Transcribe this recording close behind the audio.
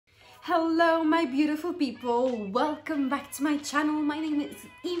Hello my beautiful people, welcome back to my channel. My name is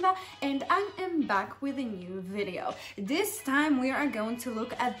Eva and I am back with a new video. This time we are going to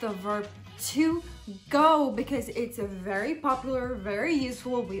look at the verb to go because it's a very popular, very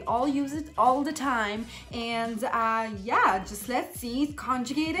useful. We all use it all the time, and yeah, just let's see it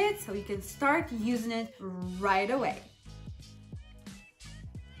conjugated so we can start using it right away.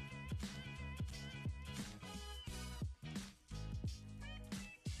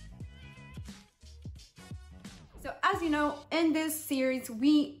 So as you know, in this series,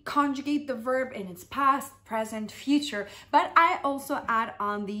 we conjugate the verb in its past, present, future, but I also add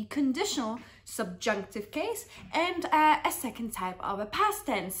on the conditional subjunctive case and a second type of a past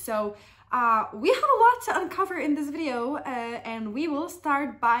tense. So we have a lot to uncover in this video, and we will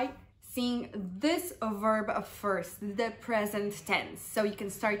start by seeing this verb first, the present tense, so you can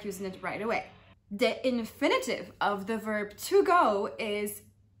start using it right away. The infinitive of the verb to go is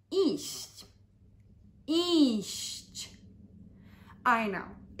iść. Iść. I know,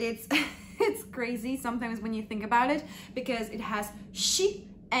 it's it's crazy sometimes when you think about it, because it has she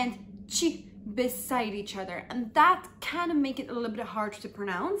and chi beside each other, and that kind of make it a little bit hard to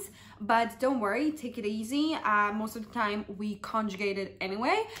pronounce, but don't worry, take it easy. Most of the time we conjugate it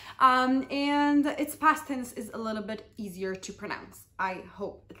anyway, and its past tense is a little bit easier to pronounce, I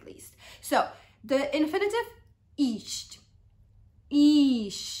hope, at least. So the infinitive iść,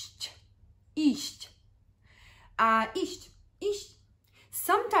 iść, iść. Iść, iść.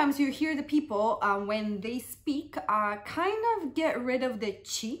 Sometimes you hear the people when they speak kind of get rid of the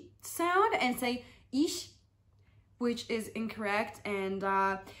chi sound and say ish, which is incorrect. And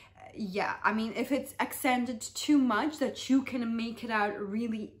yeah, I mean, if it's accented too much that you can make it out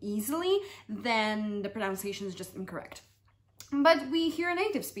really easily, then the pronunciation is just incorrect. But we hear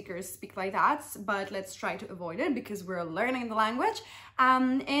native speakers speak like that, but let's try to avoid it because we're learning the language.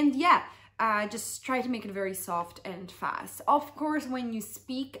 And yeah, just try to make it very soft and fast. Of course, when you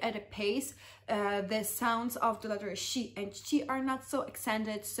speak at a pace, the sounds of the letters she and chi are not so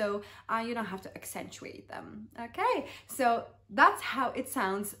accented, so you don't have to accentuate them. Okay, so that's how it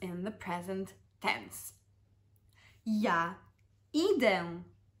sounds in the present tense. Ja idę,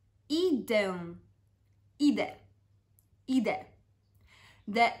 idę, idę, idę.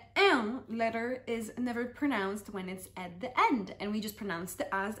 The N letter is never pronounced when it's at the end, and we just pronounce it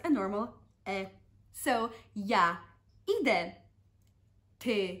as a normal E. So, ja idę,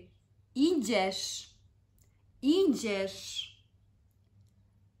 ty idziesz, idziesz,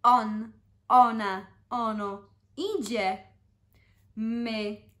 on, ona, ono idzie,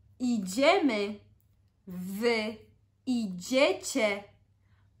 my idziemy, wy idziecie,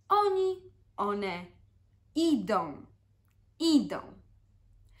 oni, one idą, idą.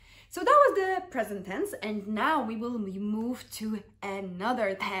 So that was the present tense, and now we will move to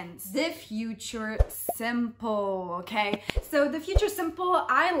another tense, the future simple, okay? So the future simple,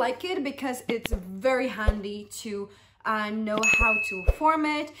 I like it because it's very handy to know how to form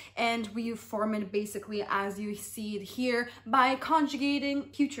it, and we form it basically as you see it here by conjugating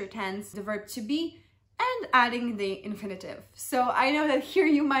future tense, the verb to be, and adding the infinitive. So I know that here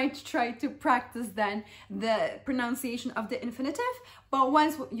you might try to practice then the pronunciation of the infinitive, but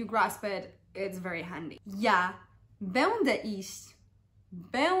once you grasp it, it's very handy. Ja będę iść,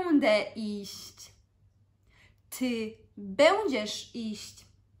 będę iść. Ty będziesz iść,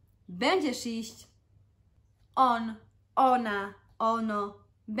 będziesz iść. On, ona, ono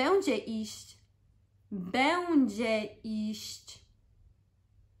będzie iść, będzie iść.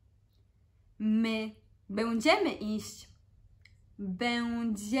 My będziemy iść,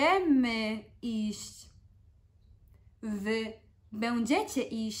 będziemy iść. Wy będziecie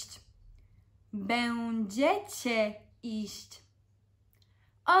iść, będziecie iść.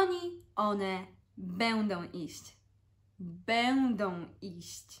 Oni, one będą iść, będą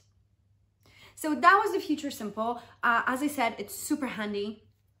iść. So that was the future simple. As I said, it's super handy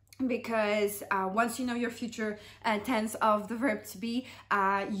because once you know your future tense of the verb to be,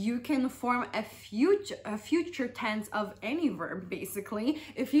 you can form a future tense of any verb, basically,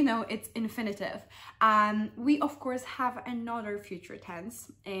 if you know its infinitive. We of course have another future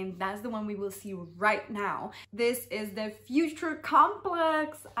tense, and that's the one we will see right now. This is the future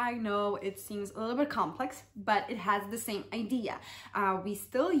complex. I know it seems a little bit complex, but it has the same idea. We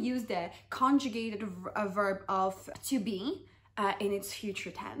still use the conjugated verb of to be in its future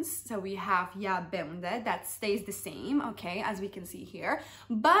tense. So we have ja będę, that stays the same, okay, as we can see here,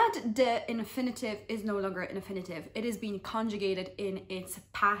 but the infinitive is no longer an infinitive. It is being conjugated in its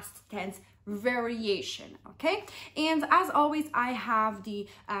past tense variation, okay? And as always, I have the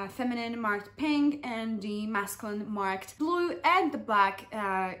feminine marked pink and the masculine marked blue, and the black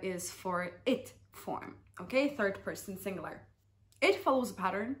is for it form, okay? Third person singular. It follows a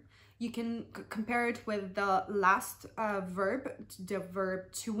pattern. You can compare it with the last verb, the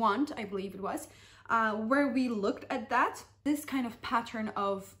verb to want, I believe it was, where we looked at that. This kind of pattern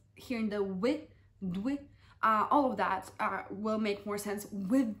of hearing the wi, dwi, all of that will make more sense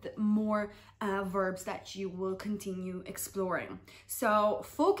with more verbs that you will continue exploring. So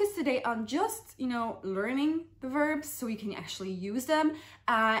focus today on just, you know, learning the verbs so you can actually use them.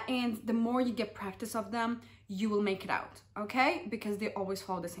 And the more you get practice of them, you will make it out, okay? Because they always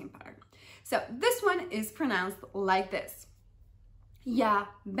follow the same pattern. So this one is pronounced like this. Ja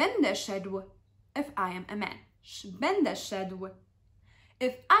będę szedł if I am a man. Będę szedł.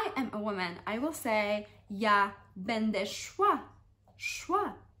 If I am a woman, I will say ja będę szła.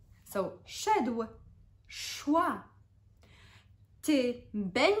 Szła. So szedł, szła. Ty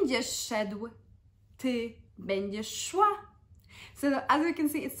będziesz szedł. Ty będziesz szła. So as you can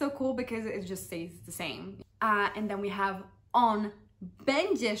see, it's so cool because it just stays the same. And then we have on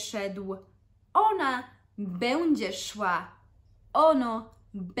będzie szedł. Ona będzie szła. Ono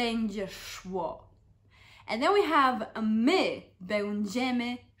będzie szło. And then we have my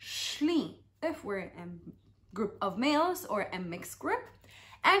będziemy szli if we're a group of males or a mixed group.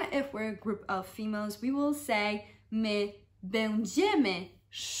 And if we're a group of females, we will say my będziemy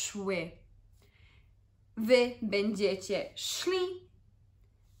szły. Wy będziecie szli.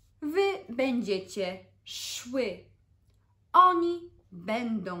 Wy będziecie szły. Oni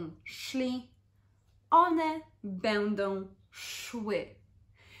będą szli. One będą szły.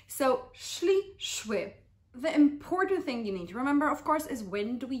 So szli, szły. The important thing you need to remember, of course, is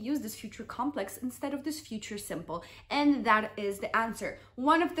when do we use this future complex instead of this future simple? And that is the answer.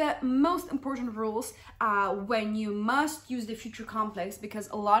 One of the most important rules when you must use the future complex, because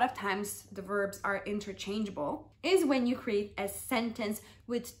a lot of times the verbs are interchangeable, is when you create a sentence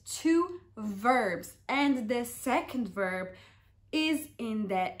with two verbs and the second verb is in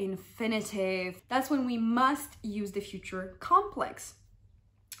the infinitive. That's when we must use the future complex.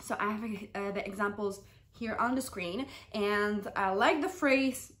 So I have the examples here on the screen, and I like the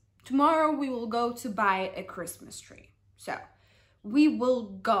phrase, tomorrow we will go to buy a Christmas tree. So we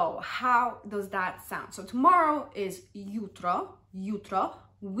will go. How does that sound? So tomorrow is jutro, jutro.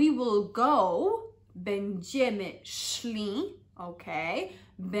 We will go, będziemy szli, okay?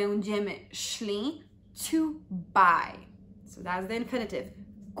 Będziemy szli, to buy. So that's the infinitive.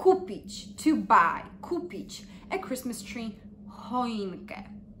 Kupić, to buy, kupić, a Christmas tree, choinkę.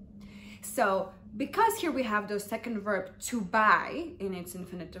 So because here we have the second verb to buy in its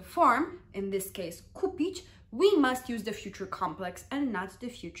infinitive form, in this case kupić, we must use the future complex and not the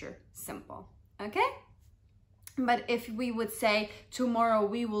future simple, okay? But if we would say tomorrow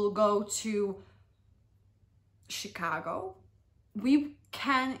we will go to Chicago, we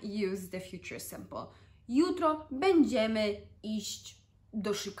can use the future simple. Jutro będziemy iść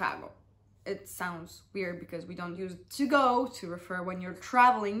do Chicago. It sounds weird because we don't use to go to refer when you're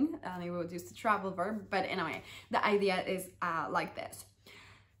traveling, and we would use the travel verb, but anyway, the idea is like this.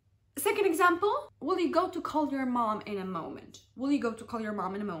 Second example, will you go to call your mom in a moment? Will you go to call your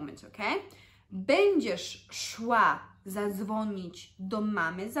mom in a moment, okay? Będziesz szła zadzwonić do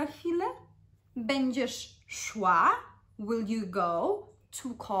mamy za chwilę? Będziesz szła, will you go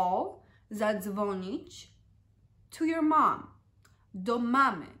to call, zadzwonić to your mom, do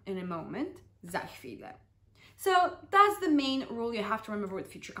mamy in a moment, za chwilę. So that's the main rule you have to remember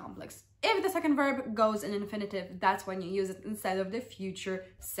with future complex. If the second verb goes in infinitive, that's when you use it instead of the future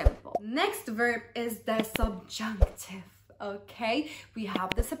simple. Next verb is the subjunctive. Okay, we have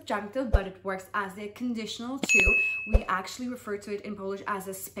the subjunctive, but it works as a conditional too. We actually refer to it in Polish as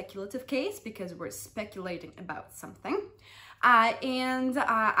a speculative case because we're speculating about something. As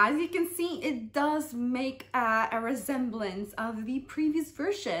you can see, it does make a resemblance of the previous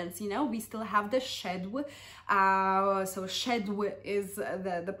versions. You know, we still have the szedł. So szedł is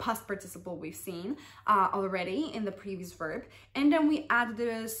the past participle we've seen already in the previous verb. And then we add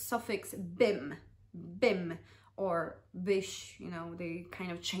the suffix bim, bim, or byś, you know, they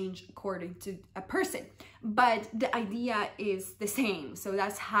kind of change according to a person. But the idea is the same. So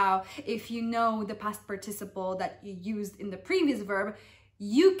that's how, if you know the past participle that you used in the previous verb,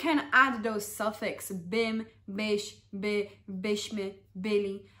 you can add those suffix bim, byś, by, byśmy,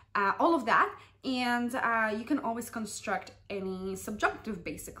 byli all of that. And you can always construct any subjunctive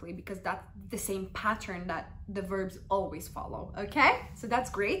basically, because that's the same pattern that the verbs always follow, okay? So that's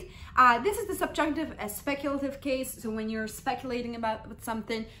great. This is the subjunctive, a speculative case. So when you're speculating about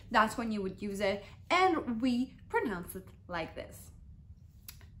something, that's when you would use it. And we pronounce it like this.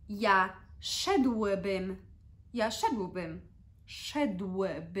 Ja szedłbym, ja szedłbym,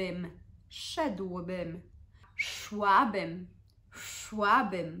 szedłbym, szedłbym, szłabym,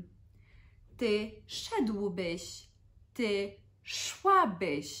 szłabym. Ty szedłbyś, ty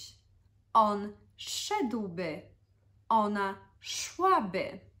szłabyś, on szedłby, ona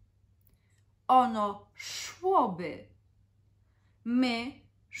szłaby, ono szłoby, my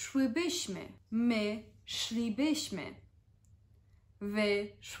szłybyśmy, my szlibyśmy,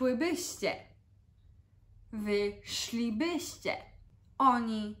 wy szłybyście, wy szlibyście,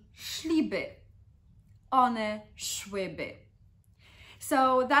 oni szliby, one szłyby.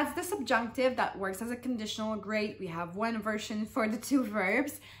 So that's the subjunctive that works as a conditional. Great, we have one version for the two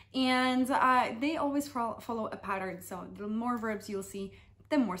verbs, and they always follow a pattern. So the more verbs you'll see,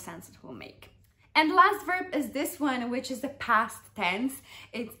 the more sense it will make. And the last verb is this one, which is the past tense.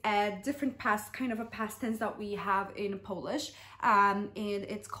 It's a different past, kind of a past tense that we have in Polish, and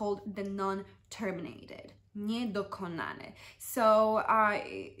it's called the non-terminated, niedokonane. So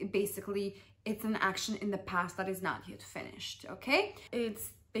basically, it's an action in the past that is not yet finished, okay? It's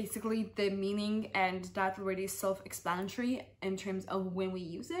basically the meaning, and that already is self-explanatory in terms of when we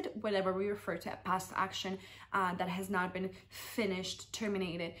use it, whenever we refer to a past action that has not been finished,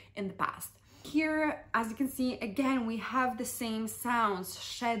 terminated in the past. Here, as you can see, again, we have the same sounds,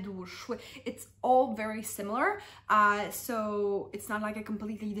 szedł, szły. It's all very similar, so it's not like a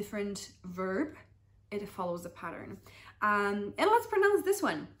completely different verb. It follows a pattern. And let's pronounce this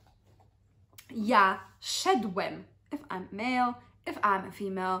one. Ja szedłem, if I'm male, if I'm a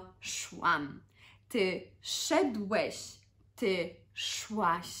female, szłam. Ty szedłeś, ty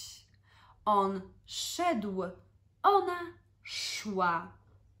szłaś. On szedł, ona szła.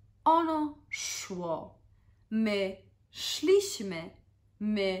 Ono szło. My szliśmy,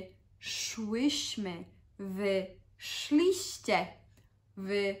 my szłyśmy. Wy szliście,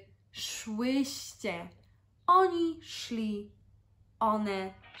 wy szłyście. Oni szli,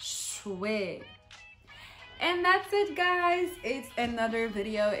 one szły. And that's it, guys. It's another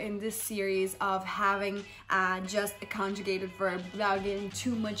video in this series of having just a conjugated verb without getting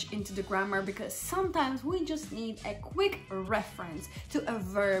too much into the grammar, because sometimes we just need a quick reference to a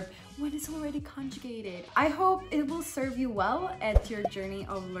verb when it's already conjugated. I hope it will serve you well at your journey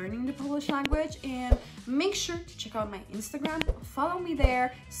of learning the Polish language, and make sure to check out my Instagram, follow me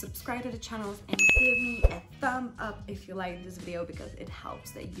there, subscribe to the channels, and give me a thumb up if you like this video, because it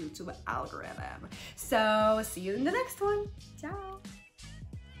helps the YouTube algorithm. So see you in the next one. Ciao!